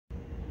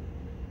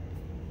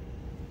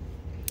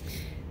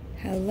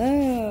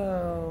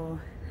Hello.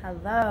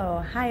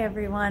 Hi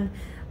everyone.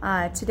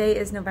 Today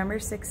is November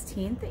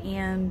 16th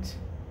and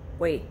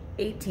wait,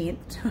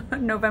 18th,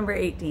 November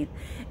 18th.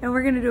 And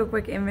we're gonna do a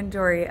quick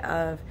inventory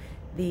of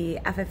the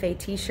FFA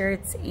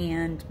t-shirts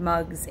and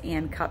mugs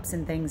and cups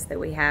and things that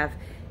we have.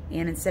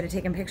 And instead of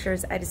taking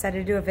pictures, I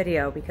decided to do a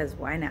video because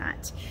why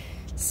not?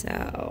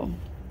 So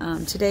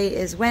today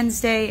is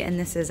Wednesday and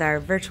this is our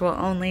virtual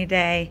only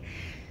day.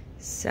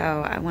 So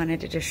I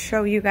wanted to just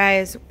show you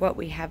guys what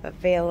we have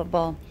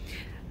available.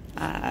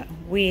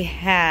 We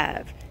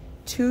have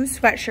 2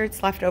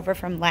 sweatshirts left over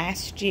from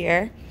last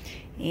year,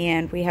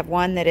 and we have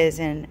one that is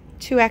in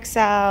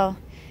 2XL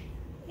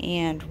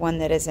and one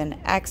that is in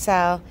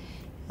XL,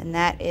 and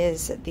that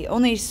is the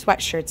only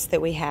sweatshirts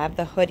that we have,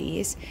 the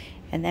hoodies.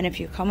 And then if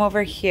you come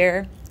over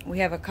here, we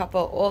have a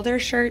couple older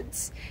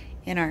shirts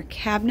in our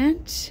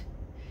cabinet.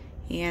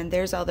 And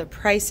there's all the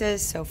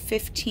prices, so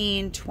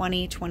 $15,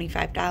 $20,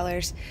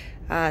 $25.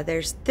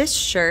 There's this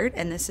shirt,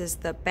 and this is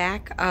the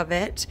back of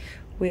it.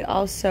 We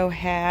also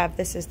have,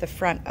 this is the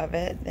front of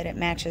it that it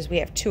matches. We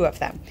have 2 of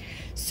them.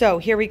 So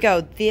here we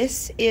go.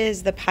 This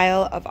is the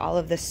pile of all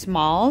of the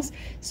smalls.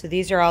 So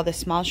these are all the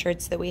small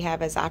shirts that we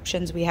have as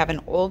options. We have an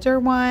older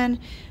one.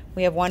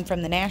 We have one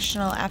from the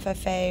National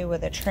FFA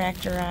with a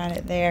tractor on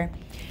it there.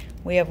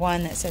 We have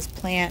one that says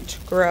plant,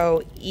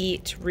 grow,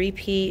 eat,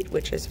 repeat,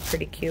 which is a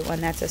pretty cute one.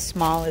 That's a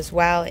small as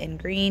well in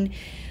green.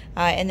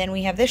 And then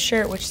we have this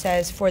shirt which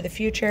says for the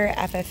future,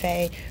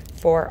 FFA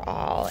for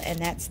all. And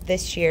that's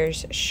this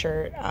year's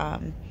shirt.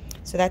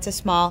 So that's a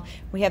small.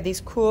 We have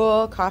these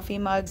cool coffee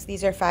mugs.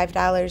 These are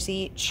 $5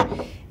 each.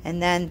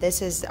 And then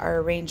this is our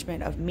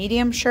arrangement of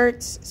medium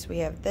shirts. So we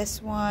have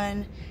this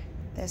one,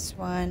 this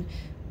one.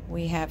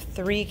 We have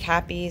 3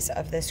 copies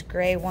of this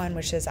gray one,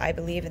 which is, I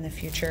believe, in the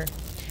future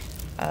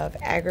of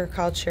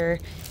agriculture,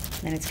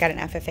 and then it's got an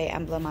FFA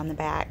emblem on the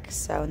back.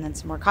 So, and then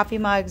some more coffee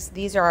mugs.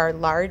 These are our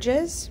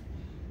larges,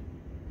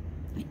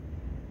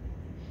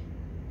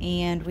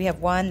 and we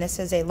have one. This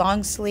is a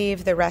long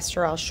sleeve. The rest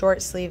are all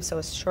short sleeve, so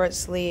a short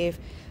sleeve.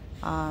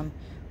 One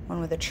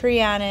with a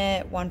tree on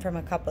it. One from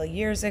a couple of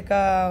years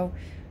ago.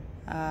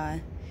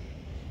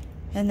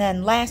 And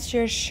then last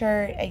year's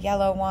shirt, a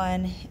yellow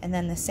one, and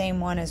then the same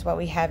one is what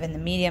we have in the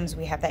mediums.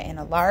 We have that in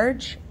a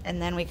large.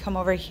 And then we come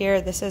over here.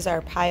 This is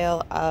our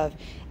pile of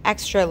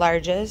extra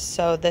larges.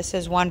 So this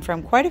is one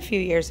from quite a few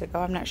years ago.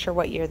 I'm not sure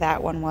what year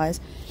that one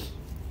was.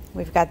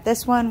 We've got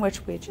this one,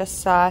 which we just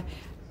saw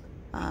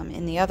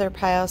in the other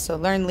pile. So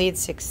Learn, Lead,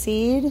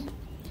 Succeed.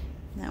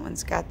 That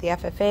one's got the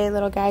FFA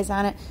little guys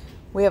on it.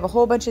 We have a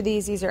whole bunch of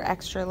these. These are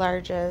extra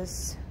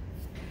larges.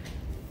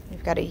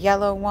 We've got a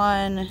yellow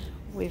one.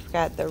 We've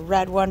got the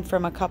red one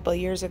from a couple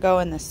years ago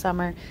in the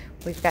summer.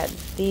 We've got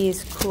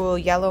these cool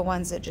yellow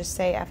ones that just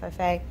say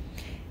FFA.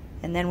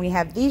 And then we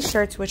have these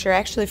shirts, which are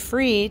actually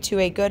free to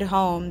a good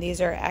home. These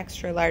are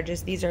extra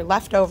larges. These are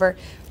leftover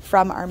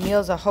from our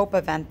Meals of Hope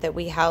event that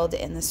we held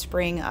in the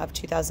spring of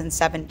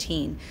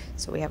 2017.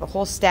 So we have a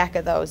whole stack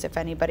of those. If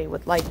anybody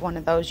would like one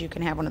of those, you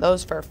can have one of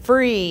those for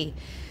free.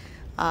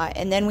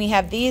 And then we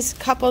have these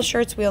couple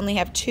shirts. We only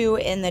have 2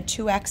 in the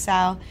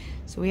 2XL.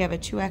 So we have a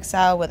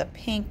 2XL with a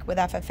pink with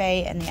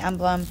FFA and the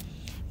emblem,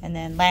 and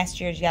then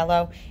last year's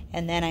yellow.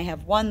 And then I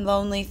have one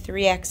lonely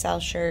 3XL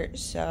shirt,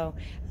 so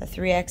a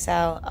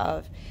 3XL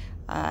of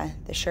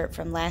the shirt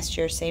from last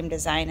year, same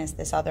design as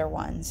this other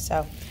one.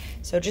 So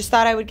just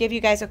thought I would give you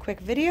guys a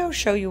quick video,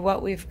 show you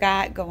what we've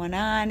got going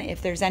on.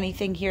 If there's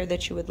anything here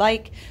that you would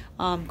like,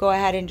 go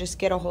ahead and just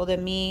get a hold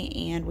of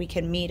me and we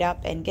can meet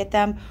up and get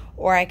them,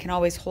 or I can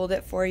always hold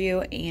it for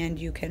you and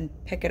you can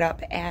pick it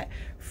up at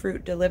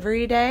Fruit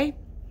Delivery Day.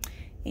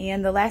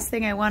 And the last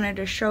thing I wanted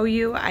to show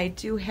you, I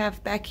do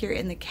have back here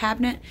in the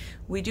cabinet,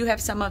 we do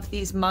have some of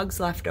these mugs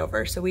left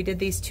over. So we did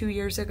these 2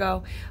 years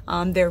ago.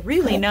 They're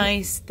really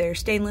nice. They're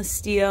stainless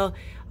steel.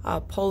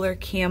 Polar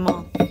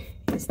Camel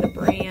is the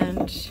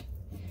brand.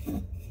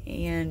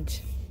 And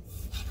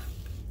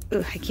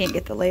I can't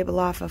get the label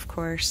off, of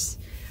course.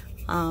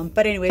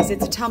 But anyways,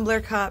 it's a tumbler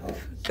cup,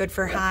 good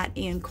for hot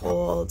and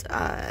cold.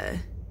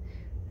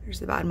 There's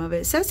the bottom of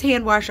it. It says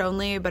hand wash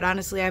only, but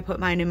honestly, I put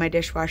mine in my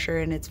dishwasher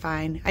and it's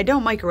fine. I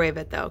don't microwave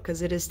it though,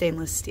 because it is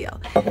stainless steel.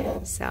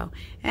 So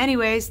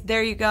anyways,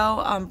 there you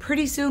go.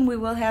 Pretty soon we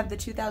will have the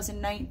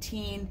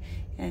 2019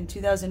 and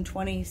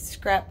 2020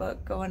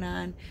 scrapbook going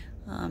on.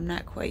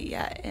 Not quite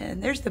yet.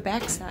 And there's the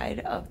back side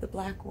of the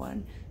black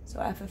one. So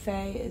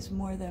FFA is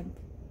more than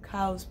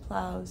cows,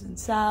 plows, and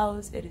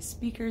sows. It is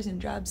speakers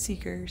and job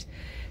seekers.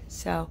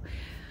 So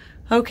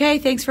okay,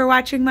 thanks for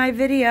watching my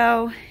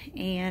video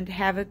and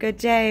have a good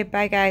day.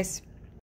 Bye guys.